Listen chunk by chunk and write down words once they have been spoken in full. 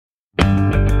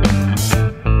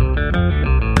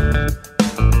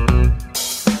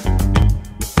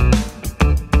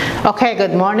Okay,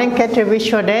 good morning, K3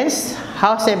 students.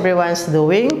 How's everyone's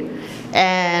doing?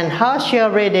 And how's your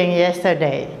reading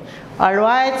yesterday?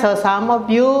 Alright, so some of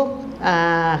you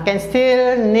can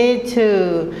still need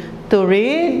to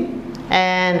read,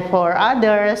 and for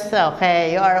others,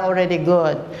 okay, you are already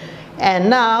good. And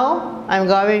now, I'm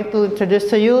going to introduce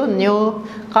to you new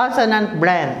consonant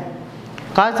blend.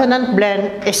 Consonant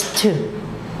blend is two.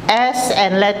 S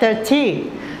and letter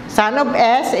T. Sound of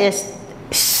S is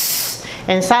S,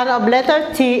 and sound of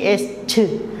letter T is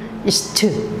two. It's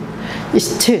two.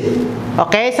 It's two.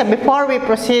 Okay, so before we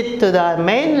proceed to the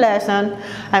main lesson,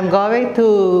 I'm going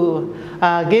to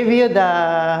give you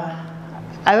a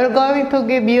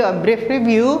brief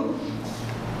review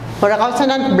for the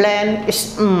consonant blend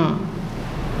is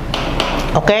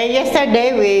Okay,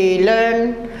 yesterday we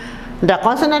learned the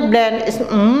consonant blend is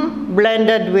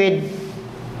blended with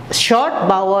short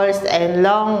vowels and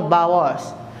long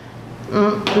vowels.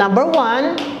 Number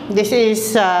one, this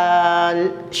is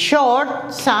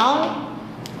short sound,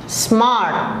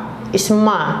 smart,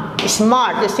 isma,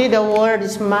 smart. You see the word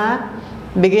isma?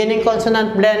 Beginning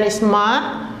consonant blend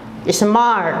isma,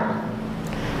 smart.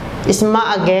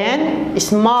 Isma again,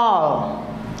 small.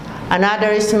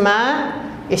 Another isma,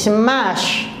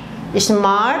 smash.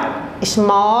 Smart,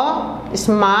 small,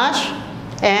 smash.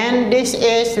 And this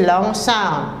is long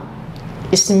sound.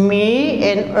 Sme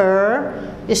and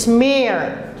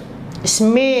smear,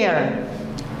 smear,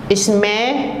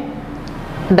 sme,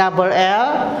 double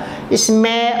L,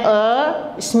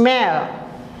 smell, smell.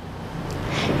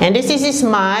 And this is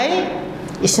smile,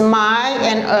 smile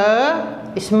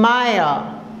and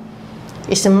smile,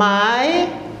 smile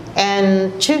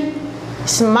and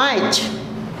smite,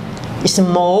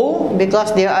 small,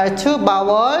 because there are two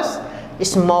vowels,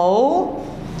 small,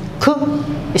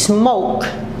 smoke,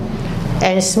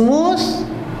 and smooth,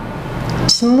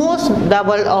 smooth,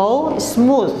 double O,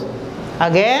 smooth.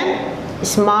 Again,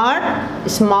 smart,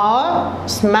 small,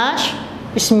 smash,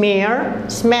 smear,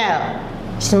 smell,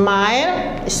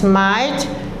 smile, smite,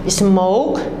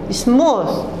 smoke,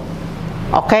 smooth.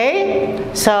 Okay,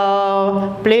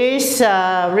 so please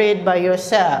read by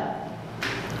yourself.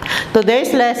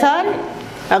 Today's lesson,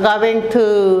 I'm going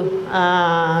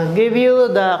to give you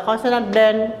the consonant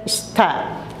blend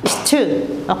sta. It's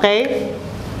two, okay?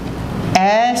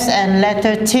 S and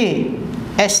letter T,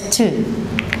 S2,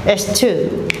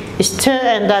 S2. S2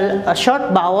 and the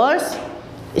short vowels,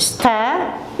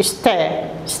 sta, ste,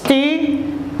 sti,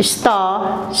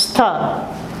 sta, sta.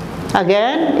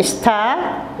 Again,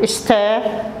 sta, ste,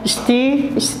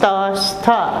 sti, sta,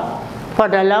 sta. For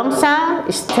the long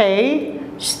sound, stay,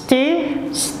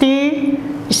 sti, sti,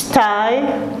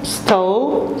 sty,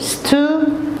 stow,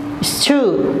 stew,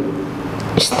 stew.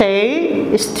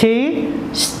 Stay, sti,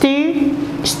 sti,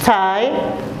 sty,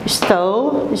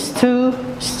 stow, stew,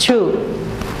 stew.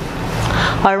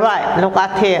 Alright, look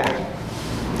at here.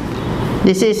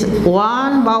 This is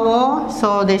one vowel,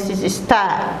 so this is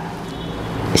sta.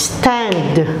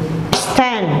 Stand,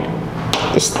 stand,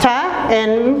 sta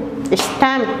and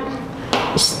stamp,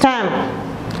 stamp.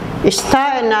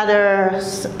 Sta another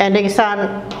ending sound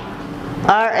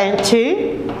R and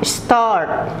T.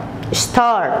 Start,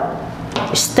 start.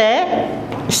 Step,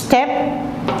 step,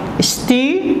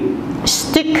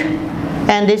 stick,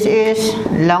 and this is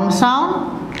long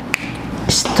sound.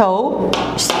 Stove,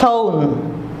 stone,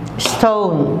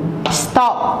 stone,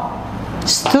 stop,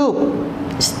 stoop,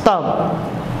 stop.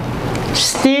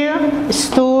 Steer,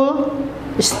 stool,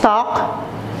 stock.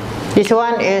 This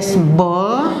one is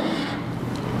bull,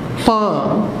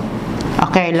 pull.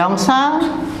 Okay, long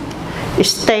sound.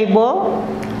 Stable,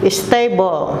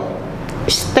 stable,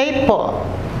 staple,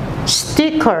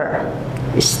 sticker,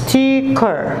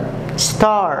 sticker,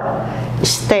 star,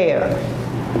 stare.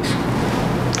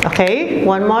 Okay,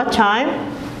 one more time.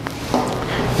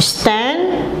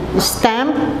 Stand,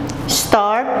 stamp,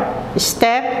 start,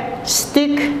 step,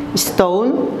 stick,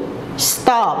 stone,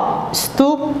 stop,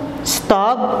 stoop,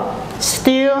 stop,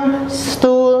 steer,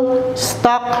 stool,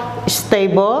 stock,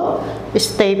 stable,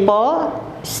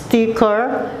 staple,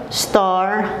 sticker,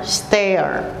 star,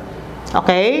 stare.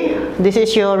 Okay, this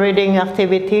is your reading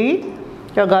activity.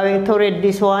 You're going to read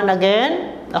this one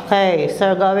again. Okay, so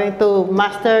you're going to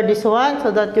master this one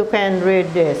so that you can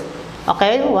read this.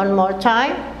 Okay, one more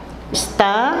time.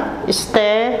 Sta,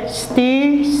 ste,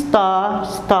 sti, sta,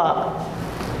 sta.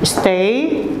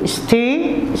 Stay,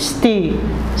 sti, sti.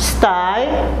 Sty,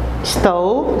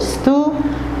 stow, stew,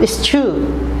 stew.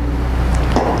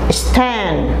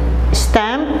 Stand,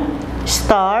 stamp,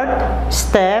 start,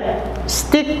 step,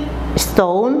 stick,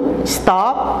 stone,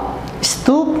 stop,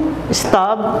 stoop,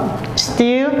 stub,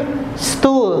 steer,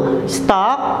 stool,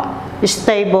 stock,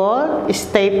 stable,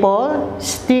 staple,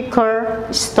 sticker,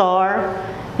 star,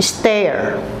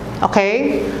 stair.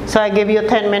 Okay, so I give you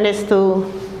 10 minutes to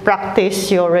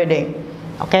practice your reading.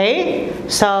 Okay,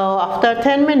 so after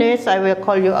 10 minutes I will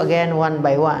call you again one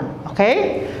by one.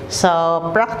 Okay,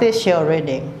 so practice your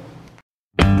reading.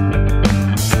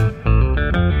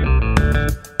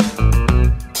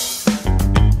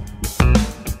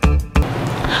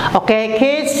 Okay,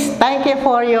 kids, thank you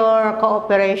for your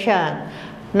cooperation.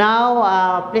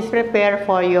 Now, please prepare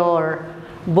for your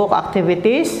book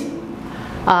activities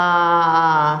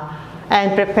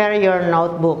and prepare your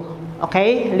notebook.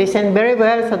 Okay, listen very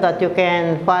well so that you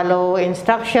can follow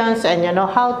instructions and you know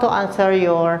how to answer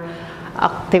your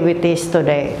activities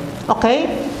today. Okay,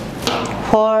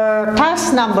 for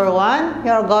task number 1,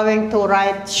 you're going to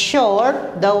write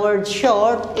short, the word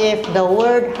short, if the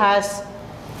word has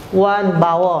 1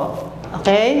 vowel.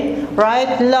 Okay,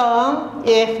 write long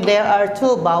if there are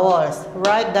 2 vowels.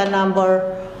 Write the number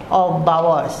of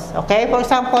vowels. Okay, for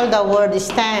example, the word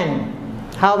stand.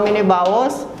 How many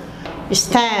vowels?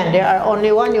 Stand. There are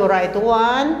only 1. You write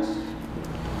 1,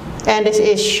 and this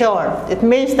is short. It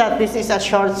means that this is a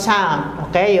short sound.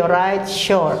 Okay, you write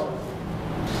short.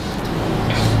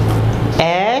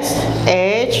 S-H-O-R-T.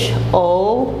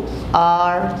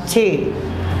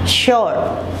 Short.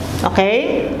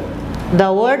 Okay,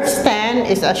 the word stand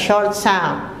is a short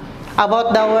sound.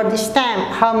 About the word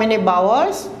stamp, how many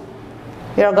vowels?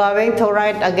 You're going to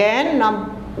write again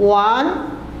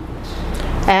 1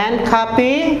 and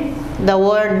copy the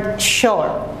word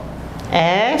short.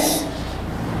 S-H-O-R-T.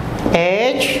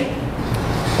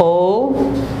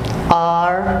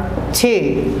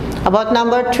 About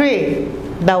number 3,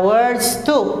 the word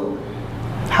stoop.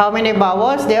 How many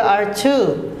vowels? There are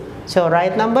 2. So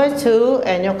write number 2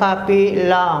 and you copy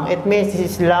long. It means this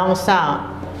is long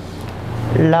sound.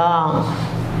 Long.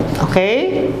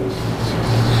 Okay?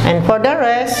 And for the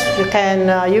rest,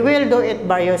 you will do it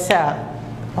by yourself.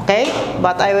 Okay?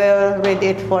 But I will read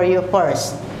it for you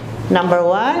first. Number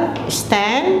 1,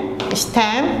 stand,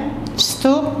 stamp,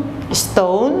 stoop,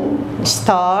 stone,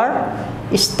 star,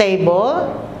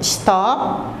 stable,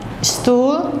 stop,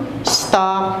 stool,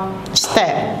 stop,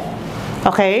 step.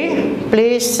 Okay,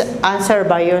 please answer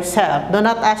by yourself. Do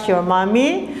not ask your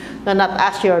mommy, do not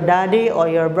ask your daddy or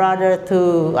your brother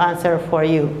to answer for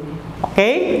you.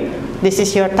 Okay, this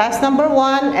is your task number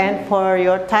 1, and for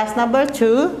your task number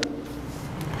 2,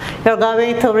 you're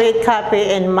going to read, copy,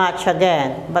 and match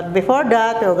again. But before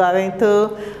that, you're going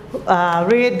to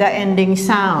read the ending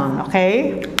sound.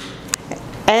 Okay,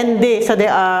 ND. So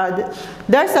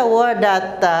there's a word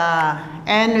that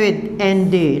end with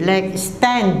ND, like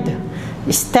stand.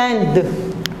 Stand.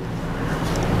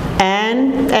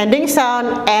 And ending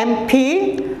sound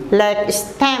MP, like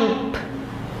stamp.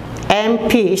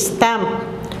 MP, stamp.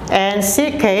 And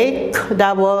CK,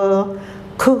 double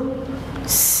K,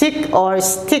 sick or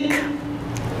stick.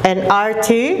 And RT,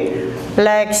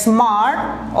 like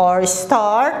smart or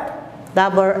start,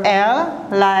 double L,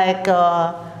 like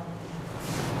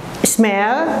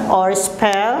smell or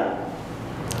spell.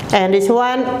 And this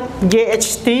one,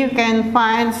 GHT, you can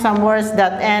find some words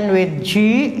that end with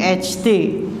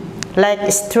GHT, like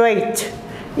straight,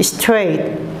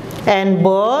 straight. And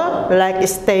ball, like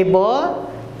stable,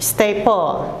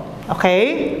 staple.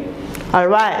 Okay?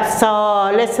 Alright,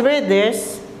 so let's read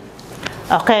this.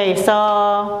 Okay,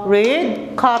 so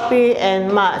read, copy,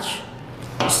 and match.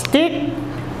 Stick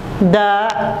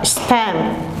the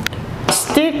stamp.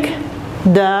 Stick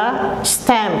the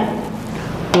stamp.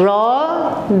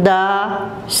 Roll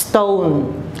the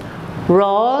stone.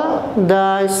 Roll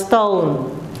the stone.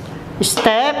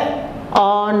 Step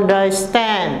on the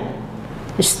stand.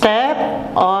 Step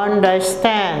on the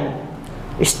stand.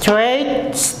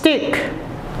 Straight stick.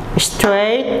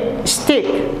 Straight stick.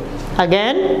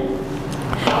 Again.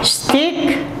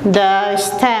 Stick the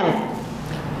stamp.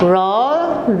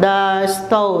 Roll the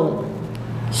stone.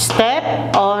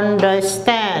 Step on the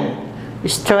stand.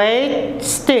 Straight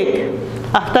stick.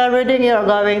 After reading, you're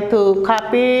going to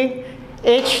copy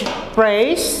each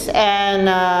phrase and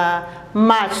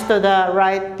match to the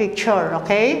right picture,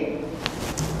 okay?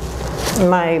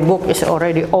 My book is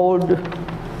already old.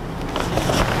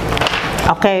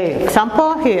 Okay,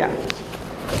 example here.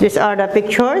 These are the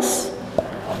pictures.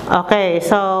 Okay,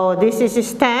 so this is a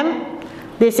stamp,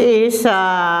 this is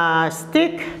a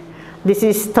stick, this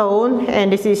is stone,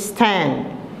 and this is stand.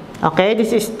 Okay,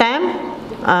 this is stamp,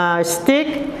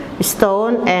 stick,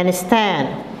 stone, and stand.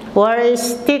 Where is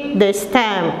stick the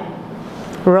stamp?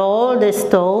 roll the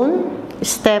stone,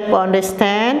 step on the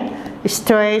stand,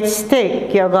 straight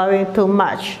stick. You're going to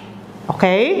match.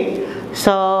 Okay?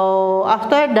 So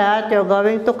after that, you're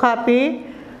going to copy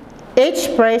each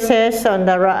phrases on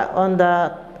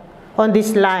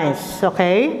these lines.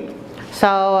 Okay?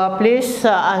 So please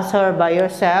answer by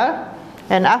yourself.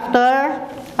 And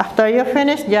after you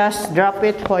finish, just drop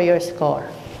it for your score.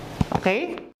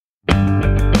 Okay?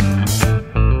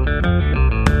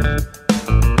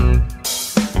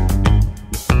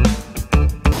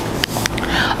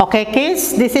 Okay,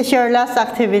 kids, this is your last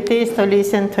activity to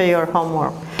listen to your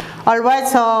homework. Alright,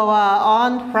 so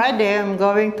on Friday, I'm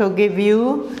going to give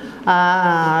you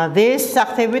these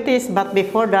activities, but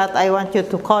before that, I want you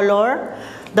to color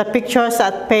the pictures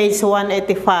at page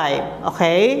 185,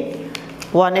 okay?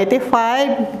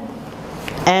 185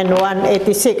 and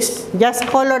 186. Just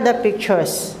color the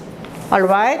pictures,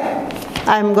 alright?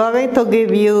 I'm going to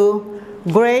give you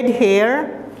grade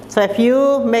here. So if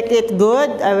you make it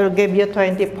good, I will give you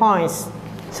 20 points.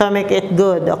 So make it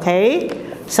good, okay?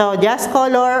 So just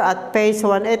color at page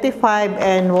 185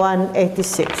 and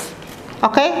 186.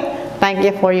 Okay? Thank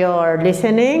you for your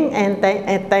listening and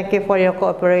thank you for your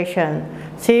cooperation.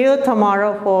 See you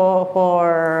tomorrow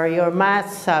for your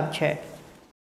math subject.